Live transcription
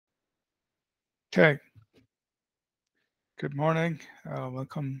Okay, good morning.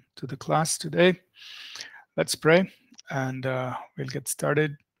 Welcome to the class today. Let's pray and we'll get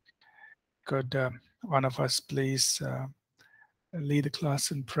started. Could one of us please lead the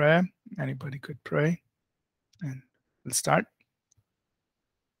class in prayer? Anybody could pray and we'll start.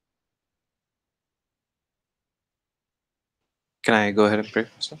 Can I go ahead and pray,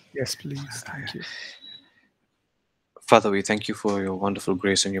 Pastor? Yes, please. Thank you. Father, we thank you for your wonderful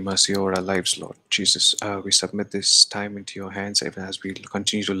grace and your mercy over our lives, Lord Jesus. We submit this time into your hands, even as we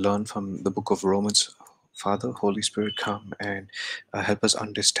continue to learn from the book of Romans. Father, Holy Spirit, come and help us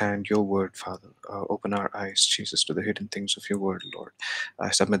understand your word, Father. Open our eyes, Jesus, to the hidden things of your word, Lord.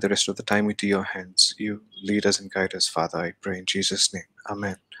 I submit the rest of the time into your hands. You lead us and guide us, Father. I pray in Jesus' name.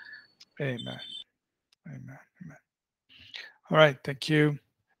 Amen. Amen. Amen. Amen. All right. Thank you.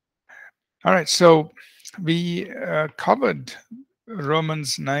 All right. So we covered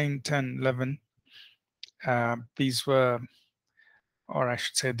Romans 9, 10, 11. These were, or I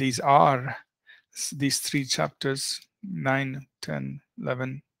should say, these three chapters 9, 10,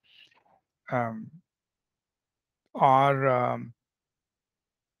 11 are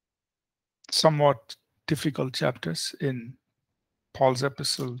somewhat difficult chapters in Paul's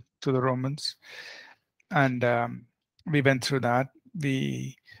epistle to the Romans. And we went through that.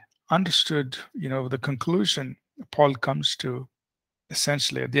 We understood, the conclusion Paul comes to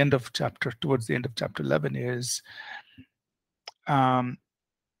essentially at the end of towards the end of chapter 11 is um,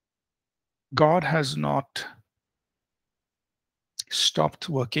 God has not stopped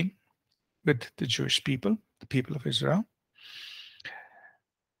working with the Jewish people, the people of Israel.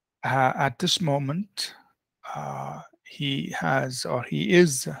 At this moment, he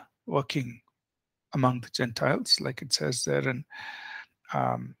is working among the Gentiles, like it says there in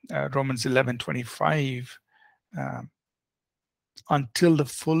Romans 11:25, until the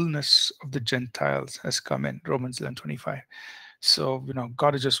fullness of the Gentiles has come in, Romans 11:25. So,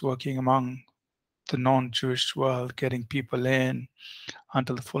 God is just working among the non-Jewish world, getting people in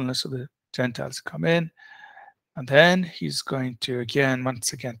until the fullness of the Gentiles come in. And then he's going to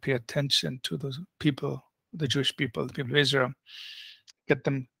once again, pay attention to those people, the Jewish people, the people of Israel, get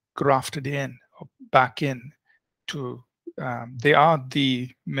them grafted in or back in to, they are the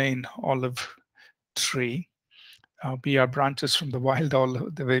main olive tree. We are branches from the wild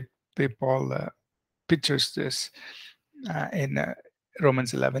olive, the way Paul pictures this in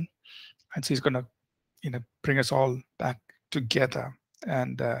Romans 11. And so he's going to, bring us all back together.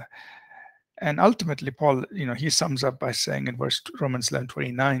 And ultimately, Paul, he sums up by saying in Romans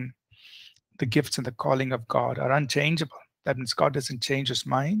 11:29, the gifts and the calling of God are unchangeable. That means God doesn't change his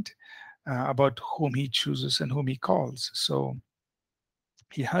mind about whom he chooses and whom he calls. So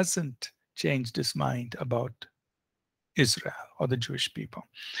he hasn't changed his mind about Israel or the Jewish people.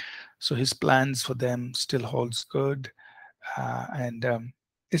 So his plans for them still holds good. And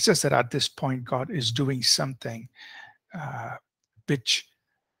it's just that at this point, God is doing something which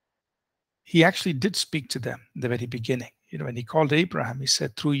he actually did speak to them in the very beginning. When he called Abraham, he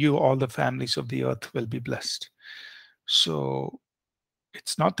said, through you, all the families of the earth will be blessed. So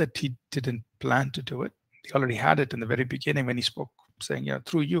it's not that he didn't plan to do it. He already had it in the very beginning when he spoke, saying,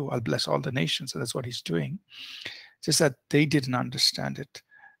 through you, I'll bless all the nations. So that's what he's doing. Just that they didn't understand it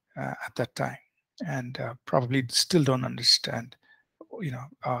at that time, and probably still don't understand,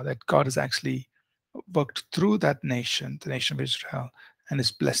 that God has actually worked through that nation, the nation of Israel, and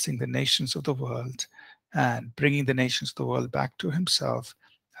is blessing the nations of the world and bringing the nations of the world back to himself.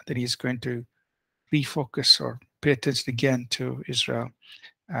 And then he's going to refocus or pay attention again to Israel.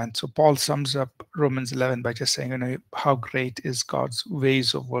 And so Paul sums up Romans 11 by just saying, how great is God's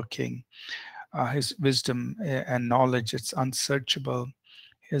ways of working. His wisdom and knowledge, it's unsearchable.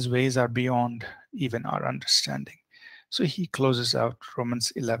 His ways are beyond even our understanding. So he closes out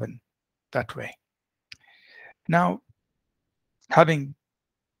Romans 11 that way. Now, having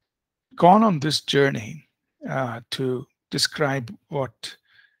gone on this journey to describe what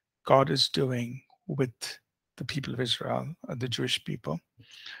God is doing with the people of Israel, the Jewish people,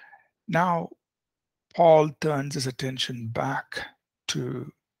 now Paul turns his attention back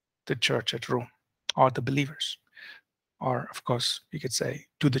to the church at Rome, or the believers, or of course, we could say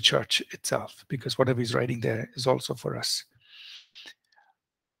to the church itself, because whatever he's writing there is also for us.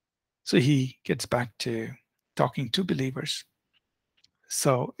 So he gets back to talking to believers.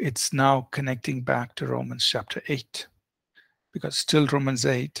 So it's now connecting back to Romans chapter 8, because still Romans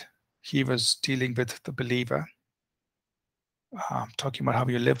 8, he was dealing with the believer, talking about how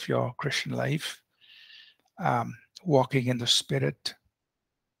you live your Christian life, walking in the Spirit,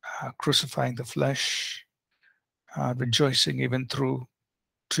 crucifying the flesh, rejoicing even through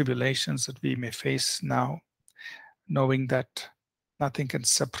tribulations that we may face now, knowing that nothing can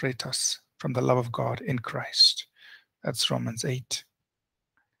separate us from the love of God in Christ. That's Romans 8.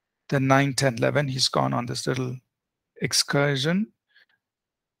 Then 9, 10, 11, he's gone on this little excursion.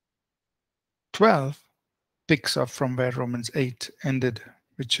 12 picks up from where Romans 8 ended,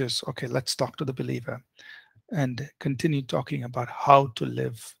 which is, okay, let's talk to the believer and continue talking about how to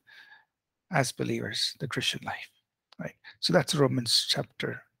live as believers, the Christian life, right? So that's Romans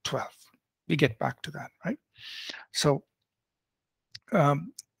chapter 12. We get back to that, right? So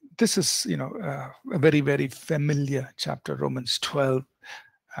um, this is, a very, very familiar chapter, Romans 12.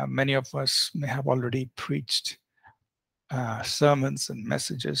 Many of us may have already preached sermons and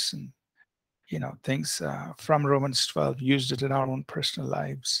messages and things from Romans 12, used it in our own personal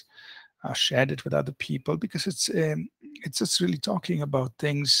lives, shared it with other people, because it's just really talking about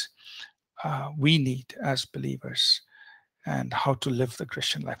things we need as believers and how to live the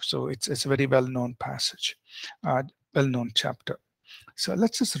Christian life. So it's a very well-known passage, well-known chapter. So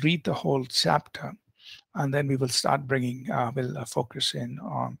let's just read the whole chapter, and then we will start bringing, we'll focus in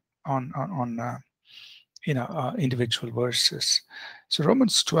on individual verses. So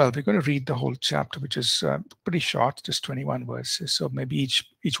Romans 12, we're going to read the whole chapter, which is pretty short, just 21 verses. So maybe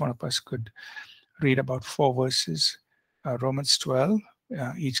each one of us could read about 4 verses. Romans 12,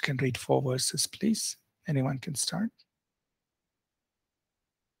 each can read 4 verses, please. Anyone can start.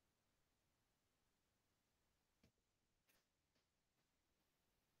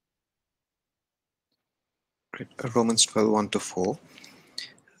 Right. Romans 12, 1 to 4.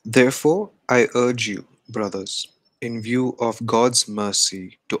 Therefore, I urge you, brothers, in view of God's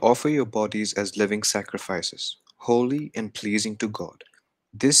mercy, to offer your bodies as living sacrifices, holy and pleasing to God.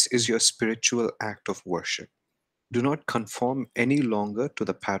 This is your spiritual act of worship. Do not conform any longer to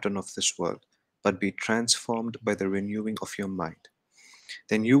the pattern of this world, but be transformed by the renewing of your mind.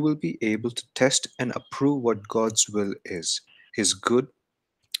 Then you will be able to test and approve what God's will is, his good,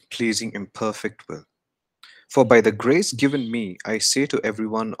 pleasing, and perfect will. For by the grace given me, I say to every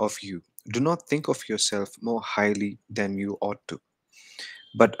one of you, do not think of yourself more highly than you ought to,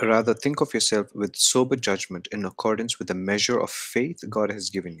 but rather think of yourself with sober judgment in accordance with the measure of faith God has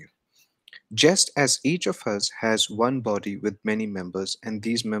given you. Just as each of us has one body with many members, and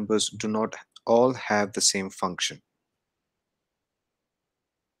these members do not all have the same function.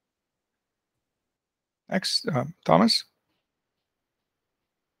 Next, Thomas.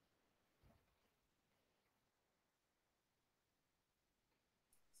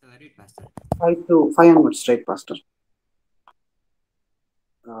 So I read, Pastor. 5 onwards, straight, Pastor.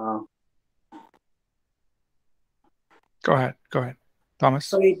 Uh, Go ahead, Thomas.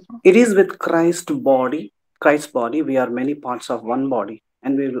 so it is with Christ's body, we are many parts of one body,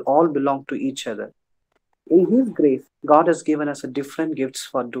 and we will all belong to each other. In His grace, God has given us a different gifts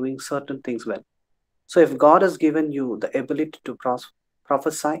for doing certain things well. So if God has given you the ability to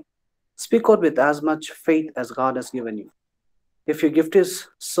prophesy, speak out with as much faith as God has given you. If your gift is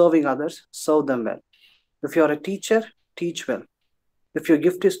serving others, serve them well. If you are a teacher, teach well. If your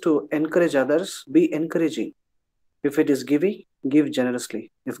gift is to encourage others, be encouraging. If it is giving, give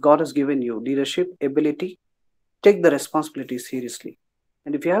generously. If God has given you leadership ability, take the responsibility seriously.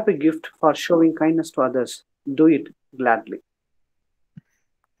 And if you have a gift for showing kindness to others, do it gladly.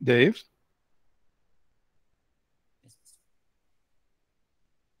 Dave. Yes, Pastor.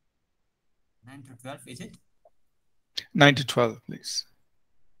 9 to 12, is it? 9 to 12, please.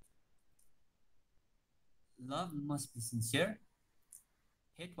 Love must be sincere.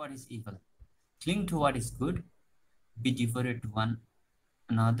 Hate what is evil. Cling to what is good. Be devoted to one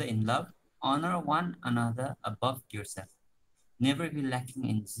another in love. Honor one another above yourself. Never be lacking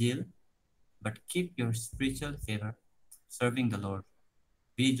in zeal, but keep your spiritual favor, serving the Lord.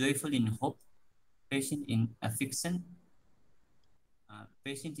 Be joyful in hope, patient in affliction,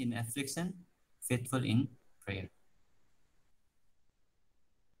 faithful in prayer.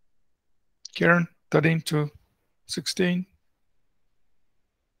 Karen, 13 to 16.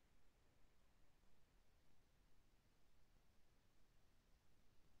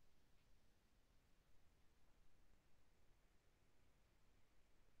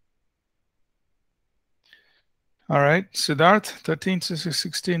 All right, Siddharth, 13 to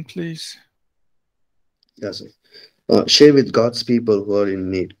 16, please. Yes, sir. Share with God's people who are in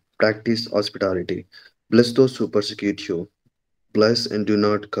need. Practice hospitality. Bless those who persecute you. Bless and do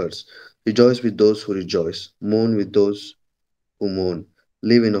not curse. Rejoice with those who rejoice. Mourn with those who mourn.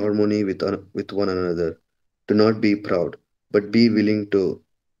 Live in harmony with one another. Do not be proud, but be willing to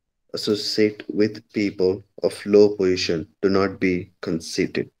associate with people of low position. Do not be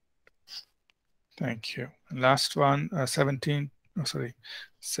conceited. Thank you. And last one, 17, oh, sorry,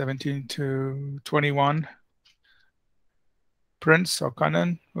 17 to 21. Prince or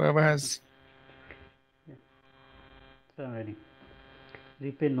Kanan, whoever has. So I'm ready.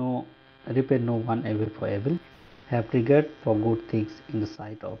 Repay no one evil for evil. Have regard for good things in the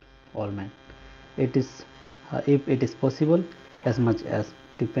sight of all men. It is, if it is possible, as much as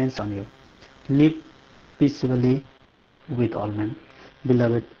depends on you. Live peaceably with all men.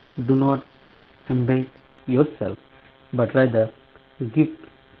 Beloved, do not embitter yourself, but rather give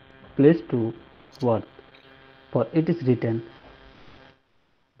place to wrath. For it is written,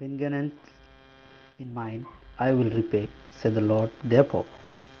 vengeance in mine, I will repay, said the Lord. Therefore,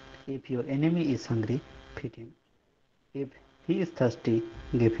 if your enemy is hungry, feed him. If he is thirsty,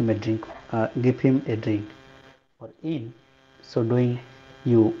 give him a drink. Give him a drink. For in so doing,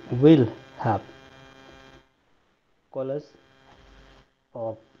 you will have coals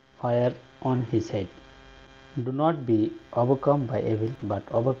of fire on his head. Do not be overcome by evil, but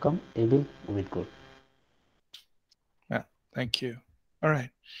overcome evil with good. Yeah, thank you. All right.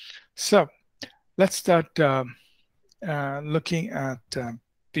 So let's start looking at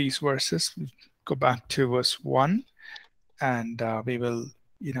these verses. We go back to verse 1, and we will,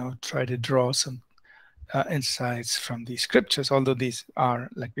 try to draw some insights from these scriptures, although these are,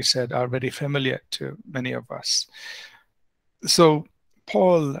 like we said, are very familiar to many of us. So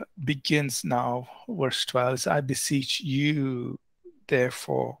Paul begins now, verse 12, I beseech you,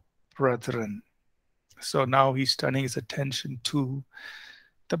 therefore, brethren. So now he's turning his attention to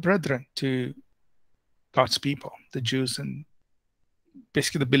the brethren, to God's people, the Jews and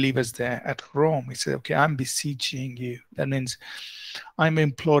basically the believers there at Rome. He said, okay, I'm beseeching you. That means I'm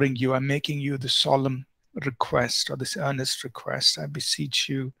imploring you. I'm making you the solemn request or this earnest request. I beseech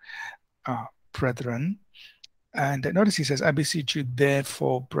you, brethren. And notice he says, I beseech you,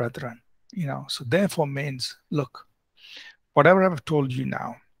 therefore, brethren. So therefore means, look, whatever I've told you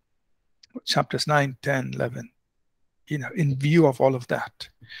now, chapters 9, 10, 11, in view of all of that,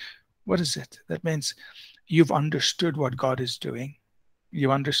 what is it? That means you've understood what God is doing.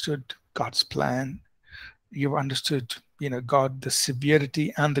 You've understood God's plan. You've understood, God, the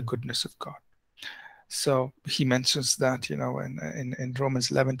severity and the goodness of God. So he mentions that, in Romans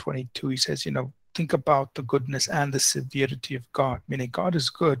 11:22, he says, think about the goodness and the severity of God, meaning God is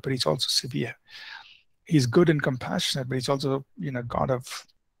good, but he's also severe. He's good and compassionate, but he's also, God of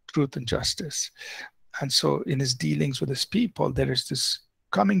truth and justice. And so in his dealings with his people, there is this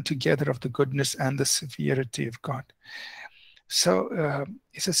coming together of the goodness and the severity of God. So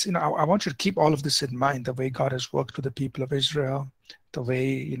he says, I want you to keep all of this in mind, the way God has worked with the people of Israel, the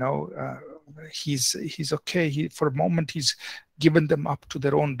way, he's okay. For a moment, he's given them up to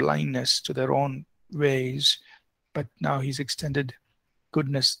their own blindness, to their own ways, but now he's extended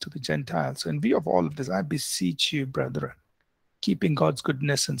goodness to the Gentiles. So in view of all of this, I beseech you, brethren, keeping God's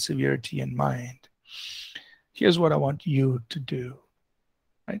goodness and severity in mind, here's what I want you to do.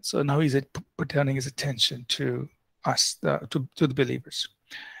 Right? So now he's turning his attention to us, to the believers.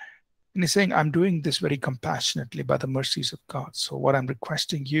 And he's saying, I'm doing this very compassionately by the mercies of God. So what I'm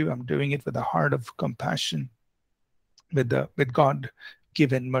requesting you, I'm doing it with a heart of compassion, with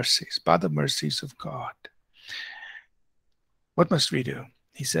God-given mercies, by the mercies of God. What must we do?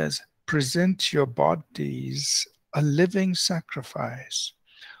 He says, present your bodies a living sacrifice,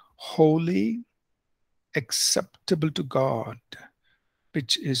 holy, acceptable to God,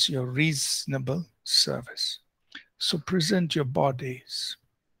 which is your reasonable service. So present your bodies.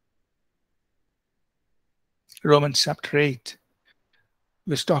 Romans chapter 8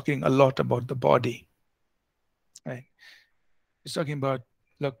 was talking a lot about the body. Right? He's talking about,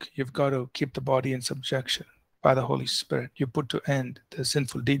 look, you've got to keep the body in subjection by the Holy Spirit. You put to end the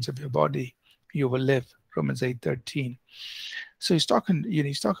sinful deeds of your body, you will live. Romans 8:13. So he's talking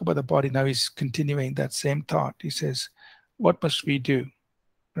about the body. Now he's continuing that same thought. He says, what must we do?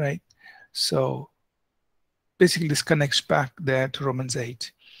 Right? So basically this connects back there to Romans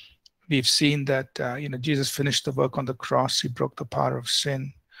 8. We've seen that, Jesus finished the work on the cross. He broke the power of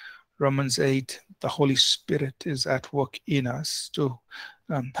sin. Romans 8, the Holy Spirit is at work in us to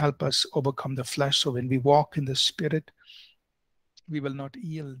help us overcome the flesh. So when we walk in the Spirit, we will not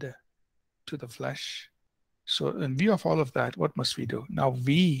yield to the flesh. So in view of all of that, what must we do? Now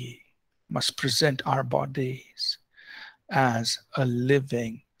we must present our bodies as a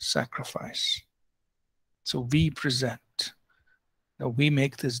living sacrifice. So we present. Now we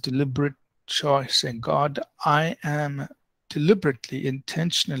make this deliberate choice saying, God, I am deliberately,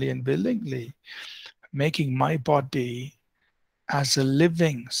 intentionally, and willingly making my body as a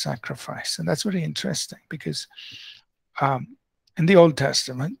living sacrifice. And that's very interesting because in the Old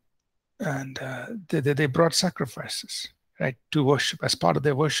Testament, and they brought sacrifices, right? To worship. As part of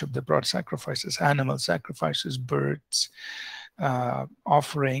their worship, they brought sacrifices, animal sacrifices, birds,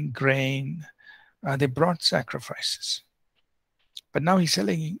 offering, grain. They brought sacrifices. But now he's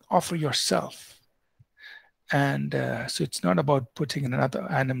telling, offer yourself. And so it's not about putting another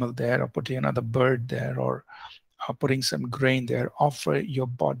animal there or putting another bird there or putting some grain there. Offer your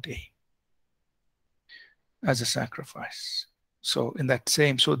body as a sacrifice. So in that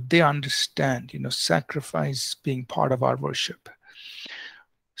same, so they understand, sacrifice being part of our worship.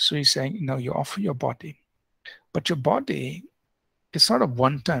 So he's saying, you offer your body, but your body is not a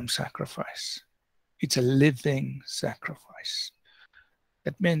one-time sacrifice. It's a living sacrifice.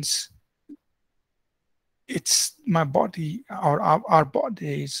 That means it's my body, our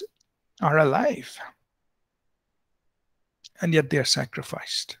bodies are alive, and yet they are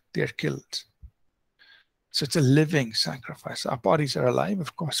sacrificed. They are killed. So it's a living sacrifice. Our bodies are alive.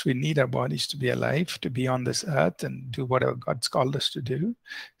 Of course, we need our bodies to be alive, to be on this earth and do whatever God's called us to do.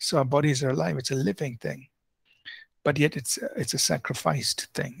 So our bodies are alive. It's a living thing. But yet it's a sacrificed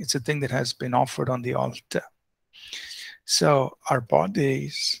thing. It's a thing that has been offered on the altar. So our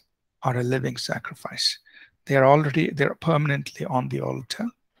bodies are a living sacrifice. They're permanently on the altar,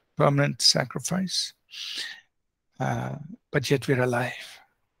 permanent sacrifice. But yet we're alive.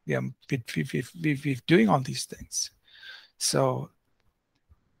 We're doing all these things. So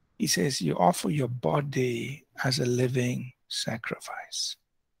he says, you offer your body as a living sacrifice.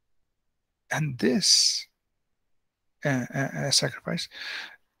 And this sacrifice,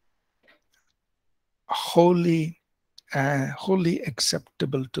 holy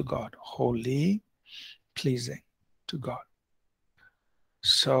acceptable to God, holy, pleasing to God.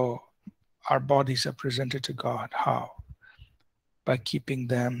 So our bodies are presented to God. How? By keeping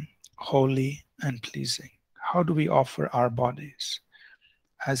them holy and pleasing. How do we offer our bodies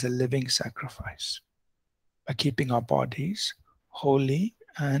as a living sacrifice? By keeping our bodies holy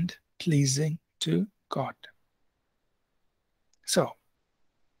and pleasing to God. So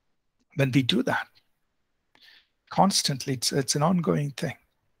when we do that, constantly, it's an ongoing thing.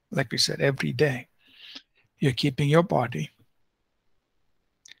 Like we said, every day, you're keeping your body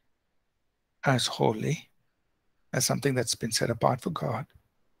as holy, as something that's been set apart for God,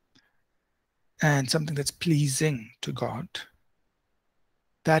 and something that's pleasing to God.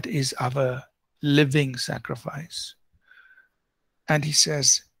 That is our living sacrifice. And he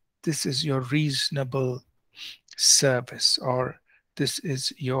says, this is your reasonable service, or this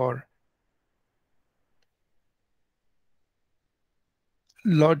is your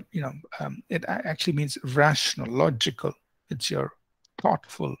Lord, it actually means rational, logical. It's your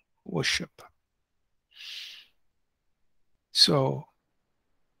thoughtful worship. So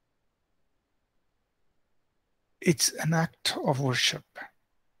it's an act of worship,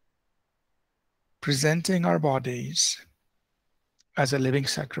 presenting our bodies as a living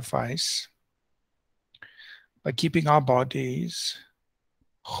sacrifice by keeping our bodies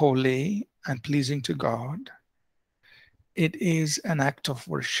holy and pleasing to God. It is an act of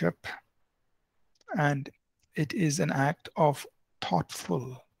worship, and it is an act of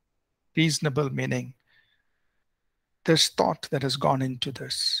thoughtful, reasonable, meaning there's thought that has gone into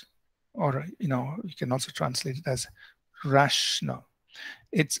this. Or, you can also translate it as rational.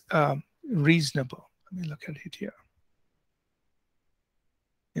 It's reasonable. Let me look at it here.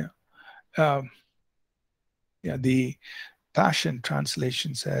 The Passion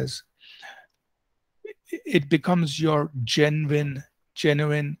Translation says, it becomes your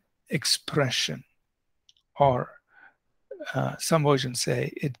genuine expression. Or some versions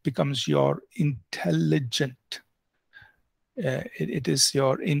say it becomes your intelligent. It is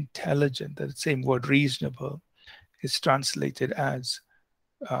your intelligent. The same word, reasonable, is translated as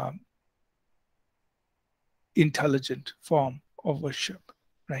intelligent form of worship,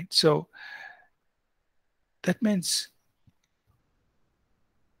 right? So that means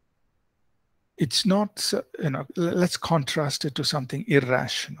it's not, let's contrast it to something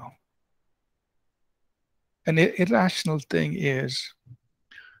irrational. An irrational thing is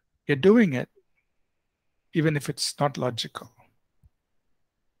you're doing it even if it's not logical.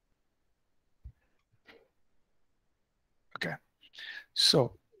 Okay,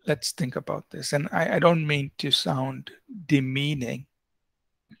 so let's think about this. And I don't mean to sound demeaning,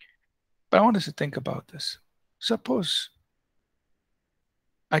 but I want us to think about this. Suppose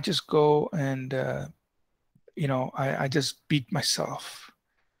I just go and, I just beat myself,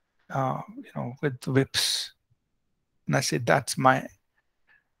 with whips. And I say, that's my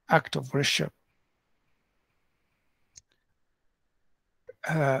act of worship.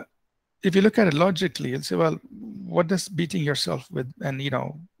 If you look at it logically, you'll say, well, what does beating yourself with, and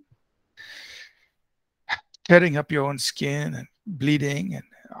tearing up your own skin and bleeding. And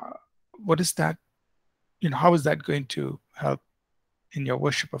what is that? How is that going to help in your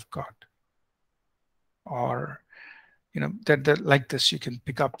worship of God? Or, that like this, you can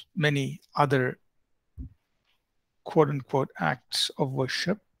pick up many other quote unquote acts of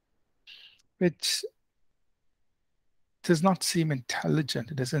worship, which does not seem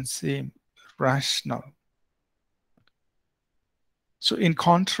intelligent. It doesn't seem rational. So in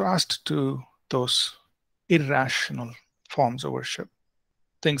contrast to those irrational forms of worship,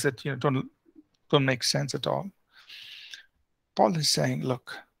 things that don't make sense at all, Paul is saying,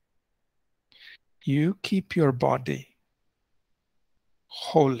 look, you keep your body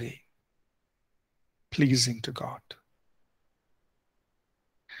holy, pleasing to God.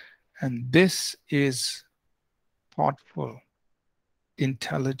 And this is thoughtful,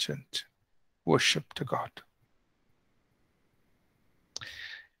 intelligent worship to God.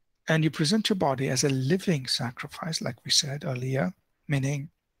 And you present your body as a living sacrifice, like we said earlier, meaning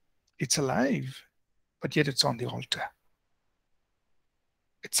it's alive, but yet it's on the altar.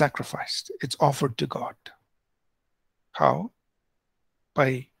 It's sacrificed. It's offered to God. How?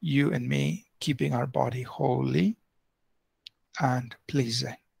 By you and me keeping our body holy and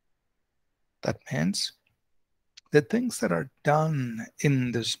pleasing. That means the things that are done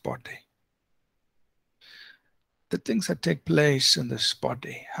in this body, the things that take place in this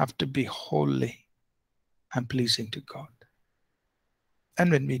body have to be holy and pleasing to God.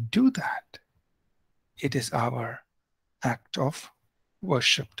 And when we do that, it is our act of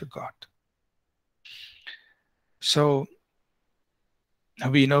worship to God. So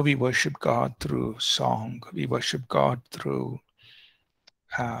we know we worship God through song. We worship God through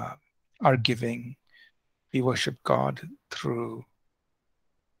our giving. We worship God through,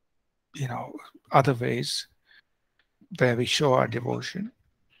 other ways where we show our devotion.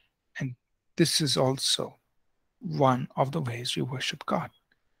 And this is also one of the ways we worship God,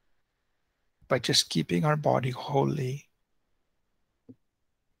 by just keeping our body holy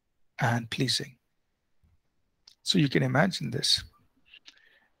and pleasing. So you can imagine this.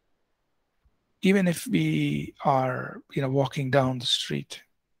 Even if we are, walking down the street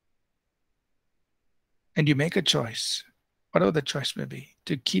and you make a choice, whatever the choice may be,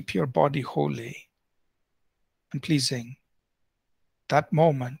 to keep your body holy and pleasing, that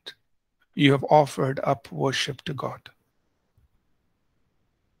moment you have offered up worship to God.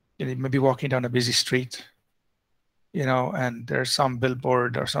 You may be walking down a busy street, and there's some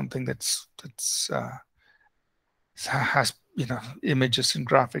billboard or something that's has images and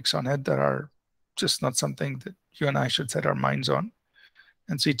graphics on it that are just not something that you and I should set our minds on.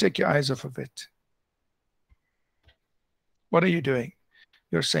 And so you take your eyes off of it. What are you doing?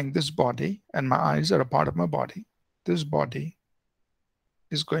 You're saying, this body and my eyes are a part of my body. This body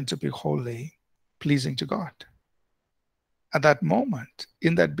is going to be holy, pleasing to God. At that moment,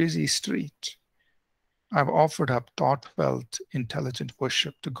 in that busy street, I've offered up thought-felt, intelligent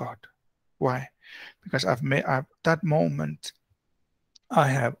worship to God. Why? Because that moment, I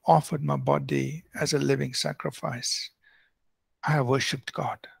have offered my body as a living sacrifice. I have worshipped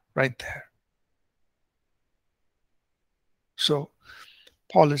God right there. So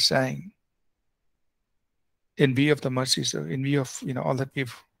Paul is saying, in view of the mercies, in view of all that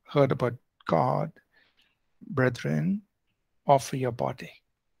we've heard about God, brethren, offer your body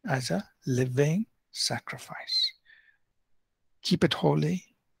as a living sacrifice. Keep it holy,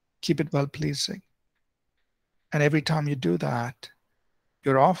 keep it well-pleasing. And every time you do that,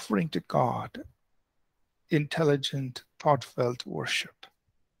 you're offering to God intelligent, thought-felt worship.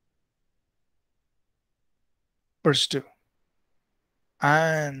 Verse 2.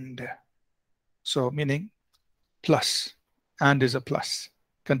 And so, meaning plus, and is a plus,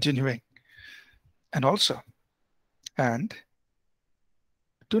 continuing. And also, and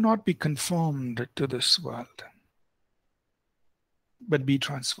do not be conformed to this world, but be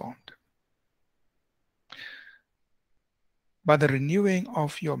transformed by the renewing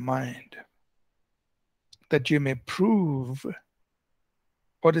of your mind, that you may prove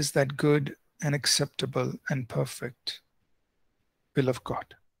what is that good and acceptable and perfect will of God.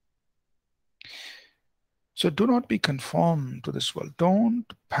 So do not be conformed to this world. Don't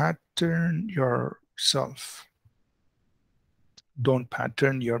pattern yourself. Don't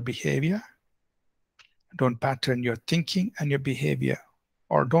pattern your behavior. Don't pattern your thinking and your behavior,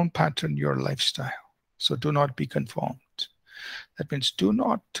 or don't pattern your lifestyle. So do not be conformed. That means do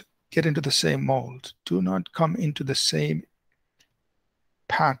not get into the same mold. Do not come into the same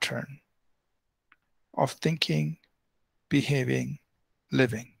pattern of thinking, behaving,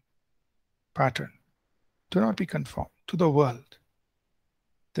 living. Pattern. Do not be conformed to the world,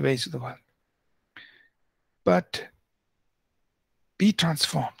 the ways of the world. but be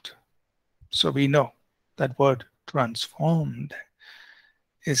transformed. So we know that word transformed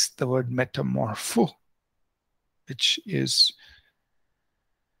is the word metamorpho, which is,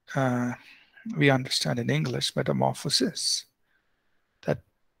 we understand in English, metamorphosis. That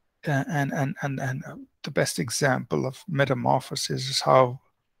and the best example of metamorphosis is how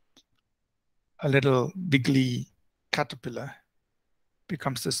a little wiggly caterpillar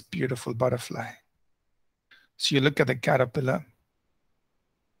becomes this beautiful butterfly. So you look at the caterpillar,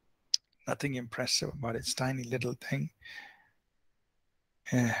 nothing impressive about its tiny little thing,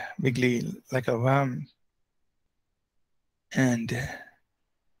 wiggly like a worm, and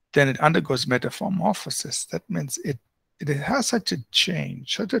then it undergoes metamorphosis. That means it has such a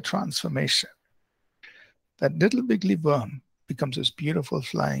change, such a transformation, that little wiggly worm becomes this beautiful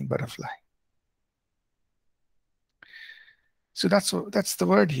flying butterfly. So that's the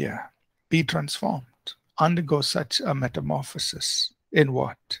word here. Be transformed. Undergo such a metamorphosis. In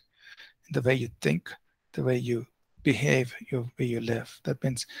what? In the way you think, the way you behave, the way you live. That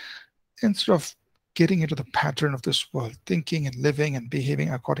means instead of getting into the pattern of this world, thinking and living and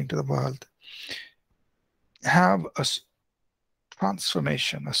behaving according to the world, have a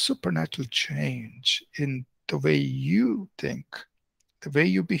transformation, a supernatural change in the way you think, the way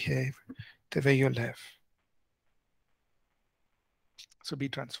you behave, the way you live. So be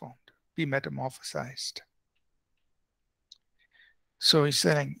transformed, be metamorphosized. So he's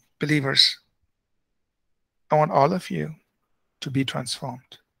saying, believers, I want all of you to be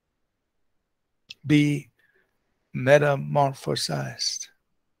transformed, be metamorphosized.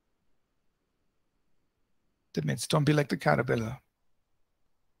 That means don't be like the caterpillar,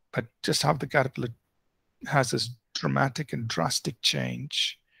 but just how the caterpillar has this dramatic and drastic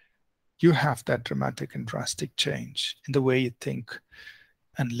change. You have that dramatic and drastic change in the way you think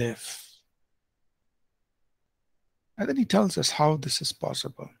and live. And then he tells us how this is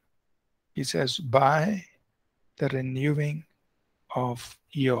possible. He says, by the renewing of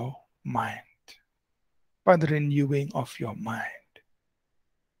your mind. By the renewing of your mind.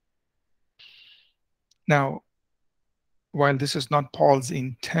 Now, while this is not Paul's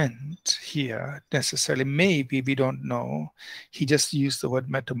intent here necessarily, maybe, we don't know, he just used the word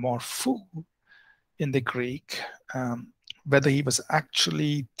metamorpho in the Greek. Whether he was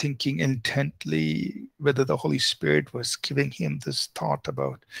actually thinking intently, whether the Holy Spirit was giving him this thought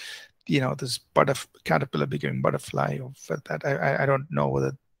about, this caterpillar becoming butterfly, or that, I don't know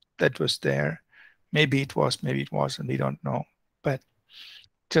whether that was there. Maybe it was, maybe it wasn't, we don't know. But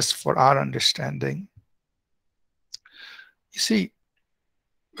just for our understanding, you see,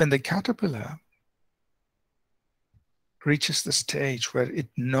 when the caterpillar reaches the stage where it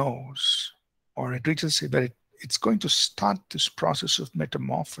knows, or it reaches where it's going to start this process of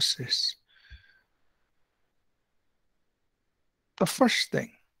metamorphosis, the first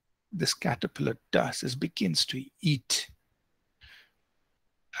thing this caterpillar does is begins to eat.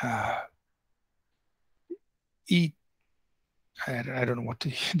 I don't know what to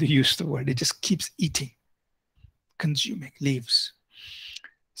use the word. It just keeps eating, consuming leaves.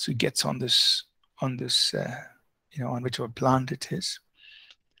 So it gets on whichever plant it is,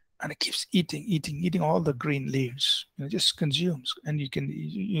 and it keeps eating all the green leaves. Just consumes, and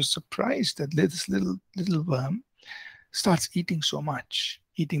you're surprised that this little worm starts eating so much,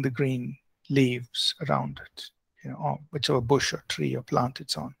 eating the green leaves around it, or whichever bush or tree or plant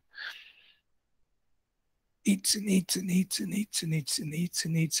it's on. Eats and eats and eats and eats and eats and eats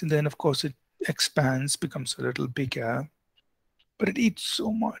and eats, and then of course it expands, becomes a little bigger, but it eats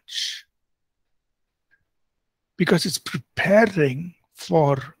so much because it's preparing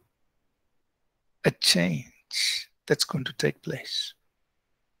for a change that's going to take place.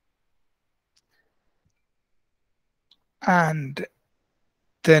 And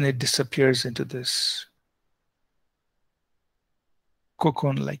then it disappears into this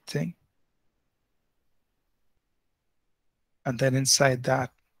cocoon-like thing. And then inside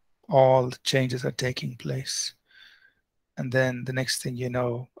that, all the changes are taking place. And then the next thing you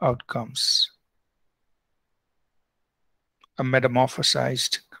know, out comes a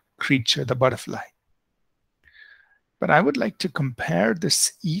metamorphosized creature, the butterfly. But I would like to compare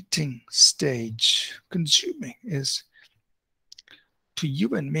this eating stage, consuming, is to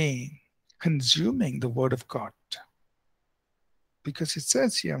you and me consuming the Word of God. Because it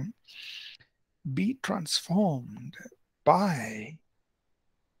says here, be transformed by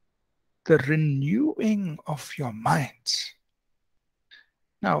the renewing of your minds.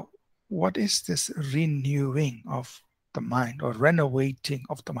 Now, what is this renewing of the mind, or renovating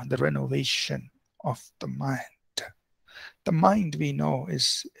of the mind, the renovation of the mind? The mind, we know,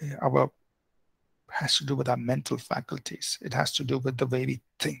 is our has to do with our mental faculties. It has to do with the way we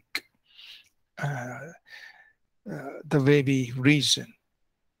think, the way we reason.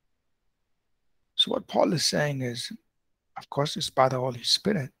 So what Paul is saying is, of course, it's by the Holy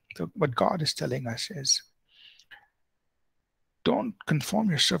Spirit. What God is telling us is, don't conform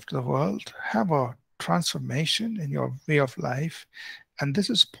yourself to the world. Have a transformation in your way of life. And this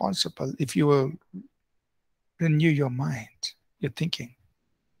is possible if you will renew your mind, your thinking.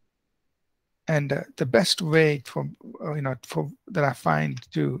 And the best way for that I find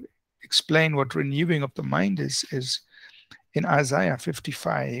to explain what renewing of the mind is in Isaiah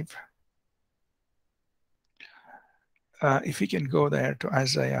 55. If we can go there to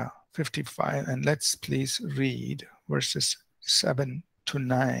Isaiah 55, and let's please read verses 7 to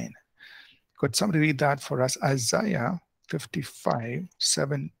 9. Could somebody read that for us? Isaiah 55,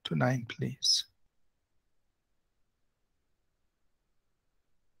 7 to 9, please.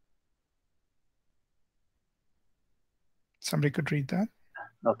 Somebody could read that.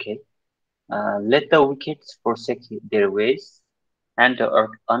 Okay. Let the wicked forsake their ways, and the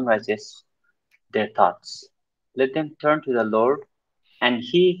unrighteous their thoughts. Let them turn to the Lord, and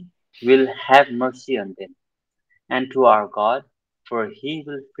he will have mercy on them, and to our God, for he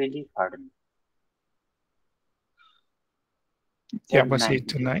will freely pardon. Yeah, verse 8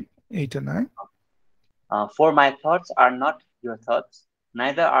 to 9. 8 to 9. For my thoughts are not your thoughts,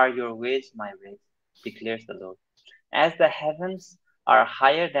 neither are your ways my ways, declares the Lord. As the heavens are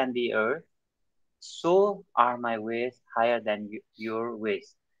higher than the earth, so are my ways higher than your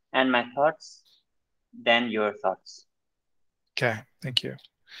ways, and my thoughts than your thoughts. Okay, thank you.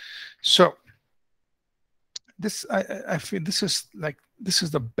 So this, I feel this is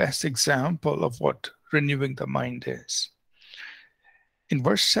the best example of what renewing the mind is. In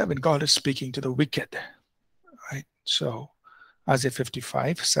verse 7, God is speaking to the wicked, right? So Isaiah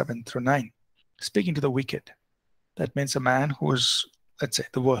 55, 7 through 9, speaking to the wicked. That means a man who is, let's say,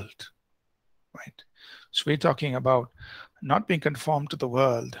 the world, right? So we're talking about not being conformed to the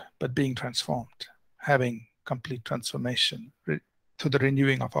world, but being transformed, having complete transformation to the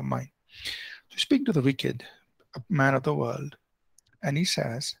renewing of our mind. So speaking to the wicked, a man of the world, and he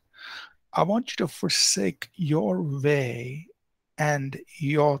says, I want you to forsake your way and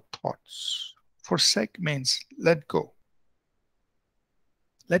your thoughts. Forsake means let go.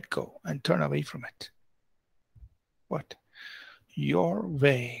 Let go and turn away from it. What? Your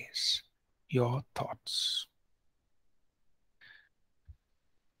ways, your thoughts.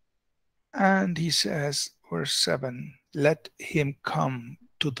 And he says, verse 7, let him come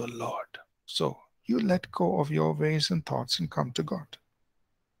to the Lord. So you let go of your ways and thoughts and come to God.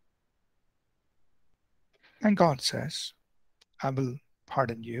 And God says, I will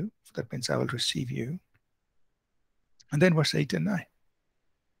pardon you. That means I will receive you. And then verse 8 and 9.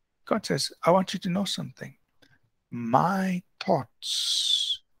 God says, I want you to know something. My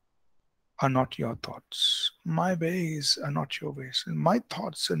thoughts are not your thoughts. My ways are not your ways. And my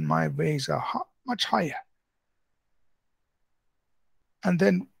thoughts and my ways are much higher. And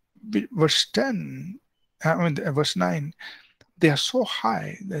then verse 9, they are so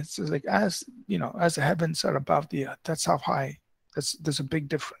high. That's like, as you know, as the heavens are above the earth, that's how high. There's a big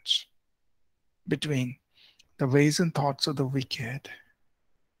difference between the ways and thoughts of the wicked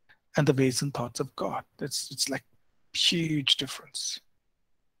and the ways and thoughts of God. It's like huge difference.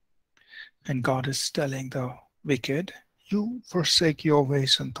 And God is telling the wicked, you forsake your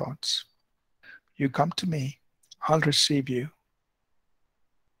ways and thoughts. You come to me, I'll receive you.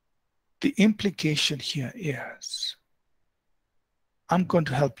 The implication here is, I'm going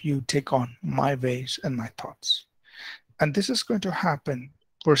to help you take on my ways and my thoughts. And this is going to happen,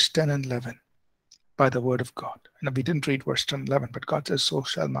 verse 10 and 11, by the word of God. And we didn't read verse 10 and 11, but God says, so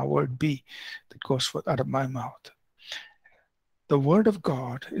shall my word be that goes forth out of my mouth. The word of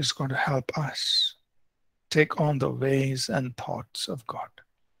God is going to help us take on the ways and thoughts of God.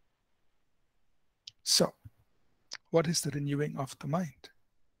 So, what is the renewing of the mind?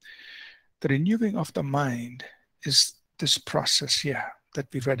 The renewing of the mind is this process here that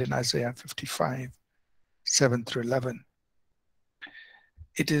we read in Isaiah 55, 7 through 11.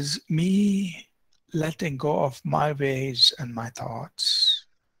 It is me letting go of my ways and my thoughts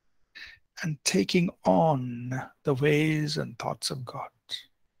and taking on the ways and thoughts of God.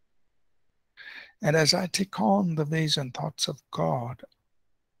 And as I take on the ways and thoughts of God,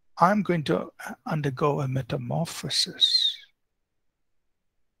 I'm going to undergo a metamorphosis,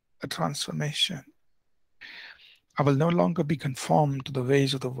 a transformation. I will no longer be conformed to the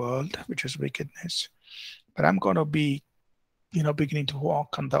ways of the world, which is wickedness, but I'm going to be, beginning to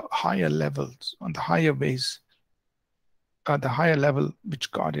walk on the higher levels, on the higher ways, the higher level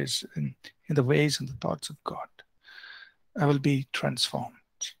which God is in the ways and the thoughts of God, I will be transformed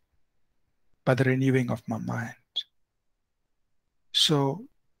by the renewing of my mind. So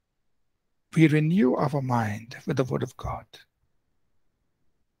we renew our mind with the Word of God.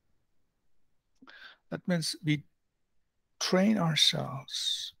 That means we train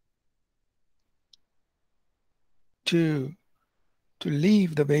ourselves to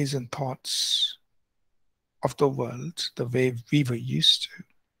leave the ways and thoughts of the world, the way we were used to,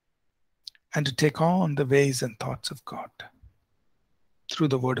 and to take on the ways and thoughts of God through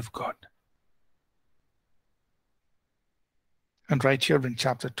the Word of God. And right here in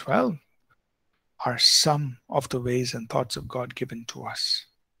chapter 12 are some of the ways and thoughts of God given to us.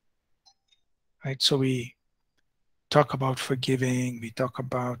 Right? So we talk about forgiving, we talk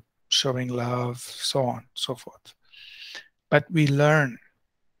about showing love, so on, so forth. But we learn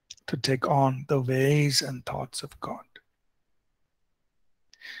to take on the ways and thoughts of God.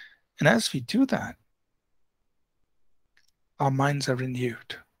 And as we do that, our minds are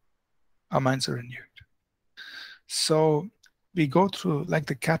renewed. Our minds are renewed. So we go through like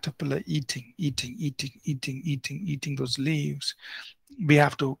the caterpillar eating those leaves. We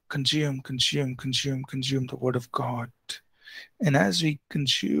have to consume the Word of God. And as we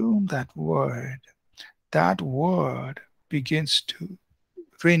consume that word begins to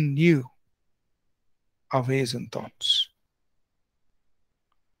renew our ways and thoughts.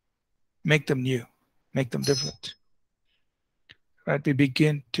 Make them new, make them different. Right? We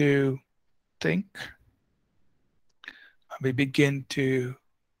begin to think, we begin to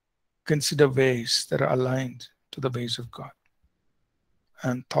consider ways that are aligned to the ways of God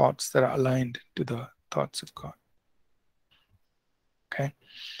and thoughts that are aligned to the thoughts of God. Okay?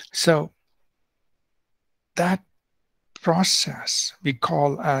 So that process we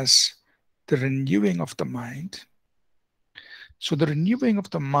call as the renewing of the mind. So the renewing of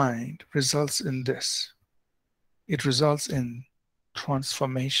the mind results in this. It results in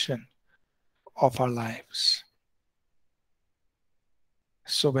transformation of our lives.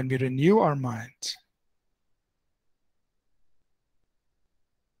 So when we renew our minds,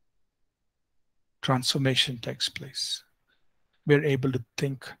 transformation takes place. We're able to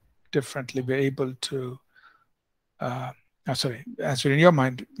think differently. We're able to, as we renew our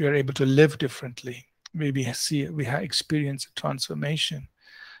mind, we are able to live differently. We experience a transformation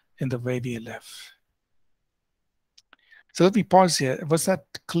in the way we live. So let me pause here. Was that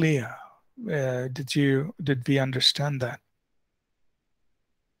clear? Did we understand that?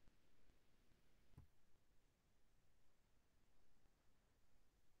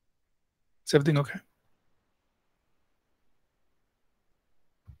 Is everything okay?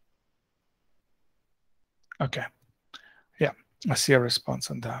 Okay. Yeah, I see a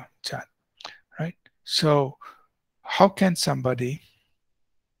response on the chat, right? So how can somebody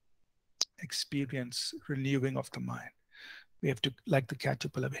experience renewing of the mind? We have to, like the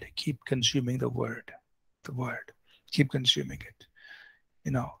caterpillar, we have to keep consuming the word, keep consuming it.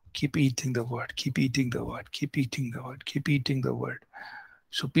 Keep eating the word, keep eating the word, keep eating the word, keep eating the word.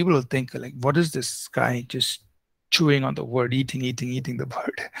 So people will think like, what is this guy just chewing on the word, eating the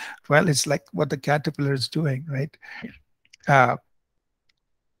word? Well, it's like what the caterpillar is doing, right?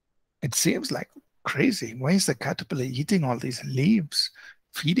 It seems like crazy. Why is the caterpillar eating all these leaves?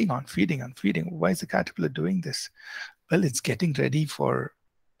 Feeding. Why is the caterpillar doing this? Well, it's getting ready for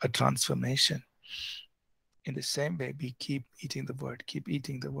a transformation. In the same way, we keep eating the word, keep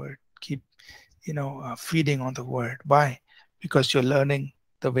feeding on the word. Why? Because you're learning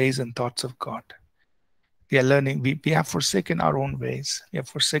the ways and thoughts of God. We are learning, we have forsaken our own ways. We have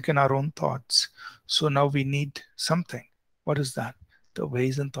forsaken our own thoughts. So now we need something. What is that? The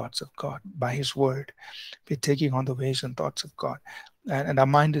ways and thoughts of God. By His word, we're taking on the ways and thoughts of God. And our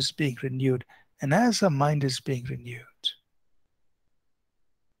mind is being renewed. And as our mind is being renewed,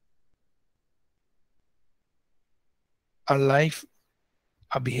 our life,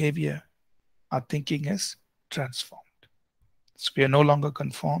 our behavior, our thinking is transformed. So we are no longer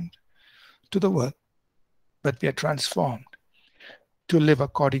conformed to the world, but we are transformed to live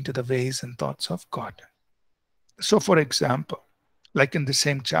according to the ways and thoughts of God. So, for example, like in the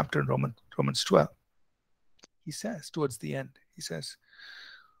same chapter in Romans 12, he says towards the end, he says,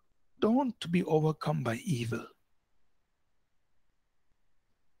 don't be overcome by evil,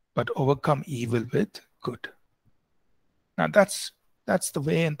 but overcome evil with good. Now that's the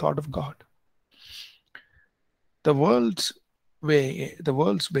way and thought of God. The world's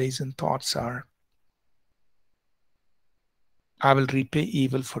ways and thoughts are, I will repay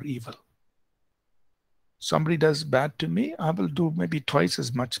evil for evil. Somebody does bad to me, I will do maybe twice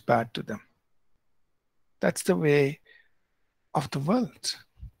as much bad to them. That's the way of the world.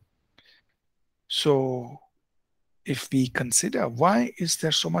 So if we consider why is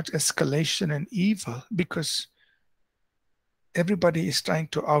there so much escalation in evil, because everybody is trying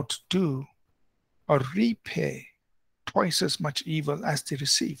to outdo or repay twice as much evil as they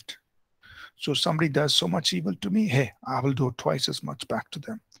received. So somebody does so much evil to me, hey, I will do twice as much back to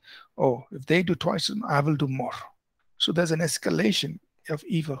them. Oh, if they do twice, I will do more. So there's an escalation of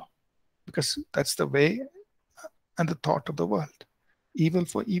evil, because that's the way and the thought of the world. Evil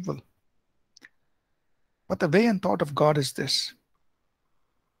for evil. But the way and thought of God is this: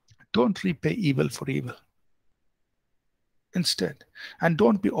 don't repay evil for evil. Instead, and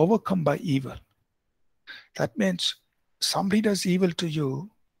don't be overcome by evil. That means somebody does evil to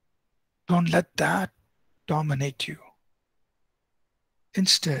you, don't let that dominate you.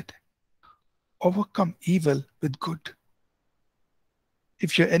 Instead, overcome evil with good.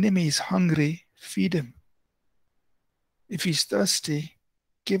 If your enemy is hungry, feed him. If he's thirsty,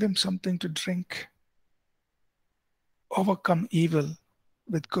 give him something to drink. Overcome evil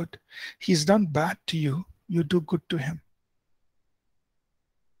with good. He's done bad to you, you do good to him.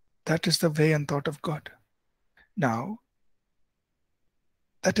 That is the way and thought of God. Now,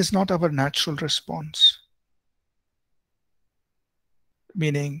 that is not our natural response.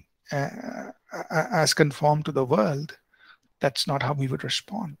 Meaning, as conformed to the world, that's not how we would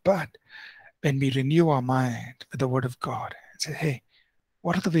respond. But when we renew our mind with the Word of God and say, hey,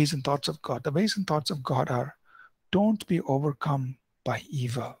 what are the ways and thoughts of God? The ways and thoughts of God are, don't be overcome by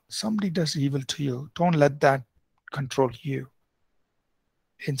evil. Somebody does evil to you, don't let that control you.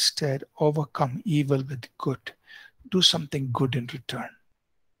 Instead, overcome evil with good. Do something good in return.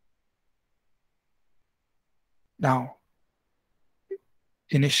 Now,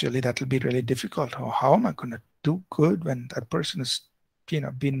 initially, that will be really difficult. Oh, how am I going to do good when that person is,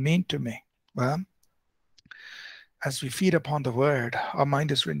 being mean to me? Well, as we feed upon the word, our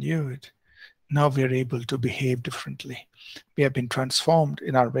mind is renewed. Now we are able to behave differently. We have been transformed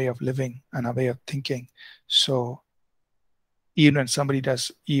in our way of living and our way of thinking. So even when somebody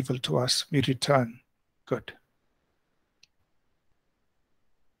does evil to us, we return good.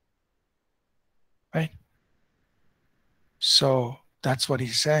 Right? So that's what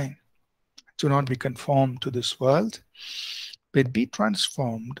he's saying. Do not be conformed to this world, but be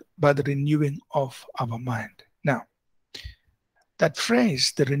transformed by the renewing of our mind. Now, that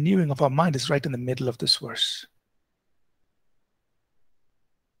phrase, the renewing of our mind, is right in the middle of this verse.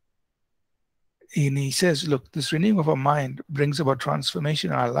 And he says, look, this renewing of our mind brings about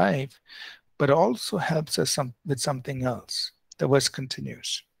transformation in our life, but also helps us with something else. The verse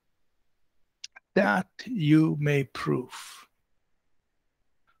continues. That you may prove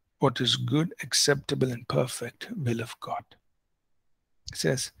what is good, acceptable, and perfect will of God. It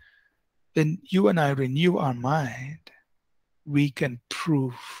says, when you and I renew our mind, we can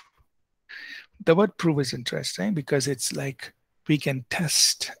prove. The word prove is interesting because it's like we can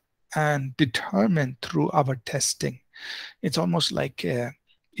test and determine through our testing. It's almost like a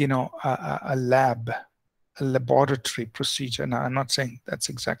lab, a laboratory procedure. Now, I'm not saying that's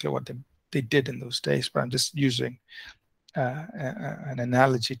exactly what they did in those days, but I'm just using an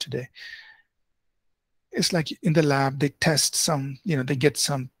analogy today. It's like in the lab, they test some, they get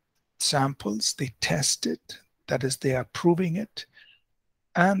some samples, they test it, that is, they are proving it,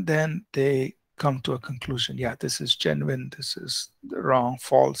 and then they come to a conclusion. Yeah, this is genuine, this is wrong,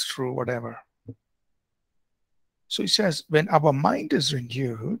 false, true, whatever. So he says, when our mind is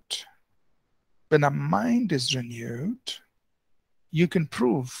renewed, you can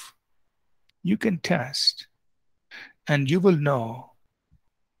prove, you can test, and you will know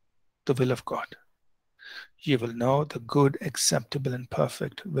the will of God. You will know the good, acceptable, and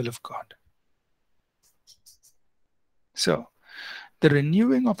perfect will of God. So, the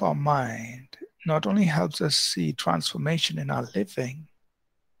renewing of our mind not only helps us see transformation in our living,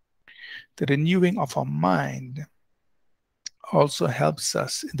 the renewing of our mind also helps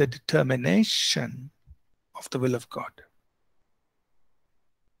us in the determination of the will of God.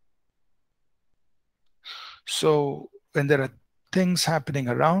 So, when there are things happening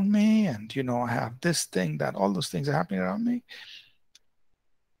around me, and I have this thing, that, all those things are happening around me,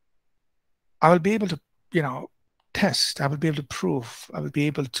 I will be able to, test, I will be able to prove, I will be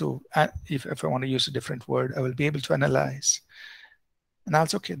able to, if I want to use a different word, I will be able to analyze. And I'll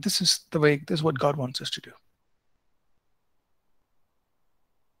say, okay, this is what God wants us to do.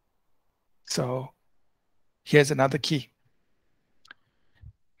 So here's another key.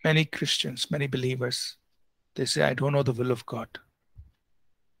 Many Christians, many believers, they say, I don't know the will of God.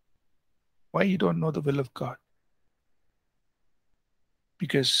 Why you don't know the will of God?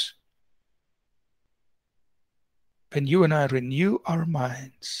 Because when you and I renew our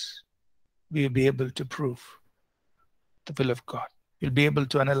minds, we will be able to prove the will of God. We'll be able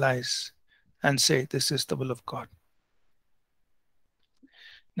to analyze and say, this is the will of God.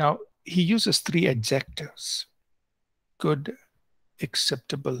 Now, he uses three adjectives: good,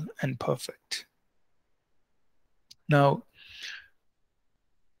 acceptable, and perfect. Now,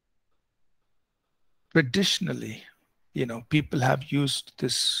 traditionally, people have used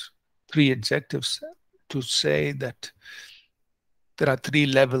this three adjectives to say that there are three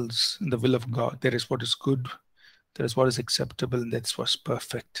levels in the will of God. There is what is good, there is what is acceptable, and that's what's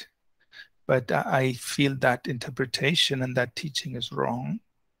perfect. But I feel that interpretation and that teaching is wrong,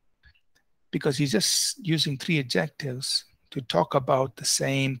 because he's just using three adjectives to talk about the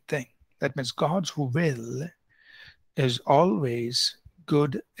same thing. That means God's will is always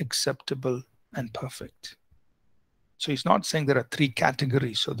good, acceptable, and perfect. So he's not saying there are three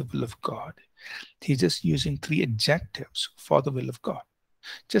categories of the will of God. He's just using three adjectives for the will of God.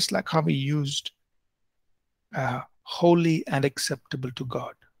 Just like how he used holy and acceptable to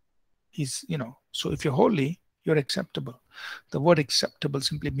God. So if you're holy, you're acceptable. The word acceptable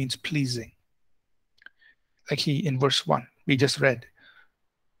simply means pleasing. Like in verse 1, we just read,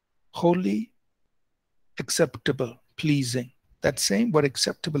 holy, acceptable, pleasing. That same word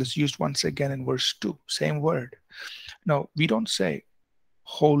acceptable is used once again in verse 2, same word. Now, we don't say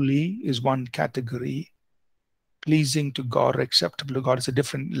holy is one category, pleasing to God or acceptable to God is a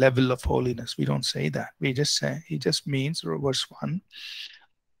different level of holiness. We don't say that. We just say, he just means, verse 1,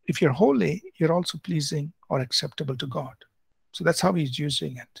 if you're holy, you're also pleasing or acceptable to God. So that's how he's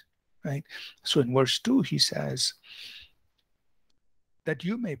using it, right? So in verse 2, he says, that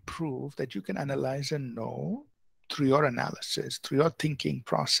you may prove, that you can analyze and know through your analysis, through your thinking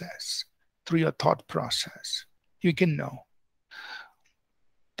process, through your thought process, you can know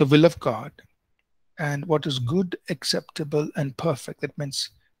the will of God and what is good, acceptable, and perfect. That means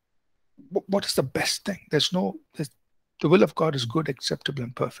what is the best thing? The will of God is good, acceptable,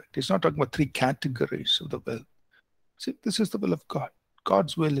 and perfect. It's not talking about three categories of the will. See, this is the will of God.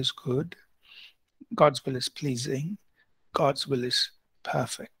 God's will is good. God's will is pleasing. God's will is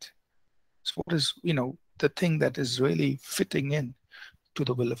perfect. So what is, the thing that is really fitting in to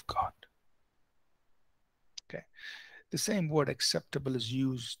the will of God? Okay. The same word acceptable is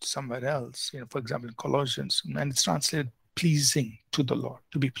used somewhere else, for example, in Colossians, and it's translated pleasing to the Lord,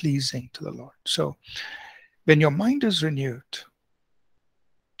 to be pleasing to the Lord. So when your mind is renewed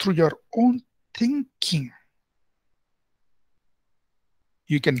through your own thinking,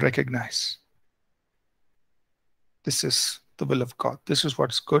 you can recognize this is the will of God. This is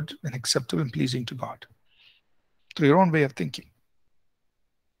what's good and acceptable and pleasing to God. Through your own way of thinking.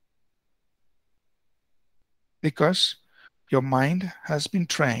 Because your mind has been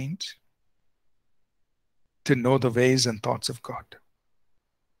trained to know the ways and thoughts of God.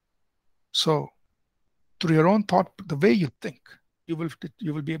 So through your own thought, the way you think, you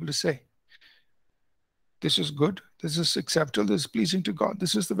will be able to say, this is good, this is acceptable, this is pleasing to God,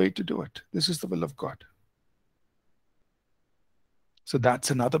 this is the way to do it, this is the will of God. So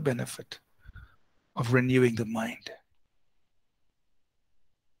that's another benefit of renewing the mind.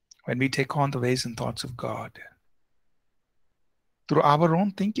 When we take on the ways and thoughts of God, through our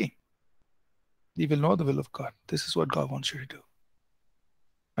own thinking, we will know the will of God. This is what God wants you to do.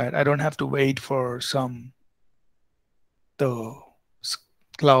 Right? I don't have to wait for the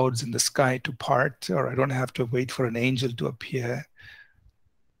clouds in the sky to part, or I don't have to wait for an angel to appear.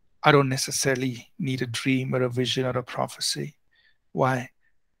 I don't necessarily need a dream or a vision or a prophecy. Why?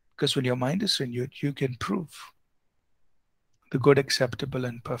 Because when your mind is renewed, you can prove the good, acceptable,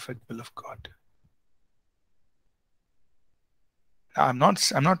 and perfect will of God. Now, I'm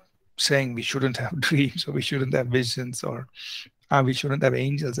not saying we shouldn't have dreams or we shouldn't have visions or we shouldn't have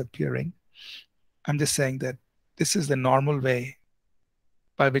angels appearing. I'm just saying that this is the normal way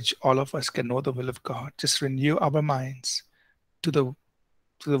by which all of us can know the will of God. Just renew our minds to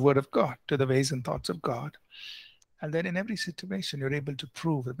the word of God, to the ways and thoughts of God. And then in every situation, you're able to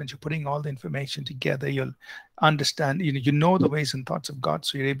prove that when you're putting all the information together, you'll understand, you know the ways and thoughts of God.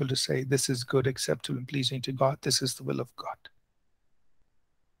 So you're able to say, this is good, acceptable, and pleasing to God. This is the will of God.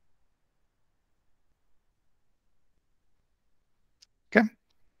 Okay.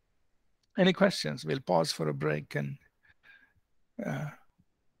 Any questions? We'll pause for a break. And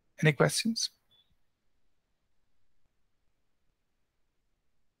any questions?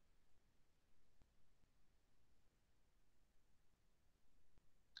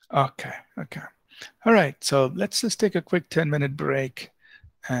 Okay. All right. So let's just take a quick 10-minute break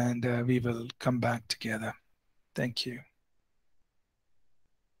and we will come back together. Thank you.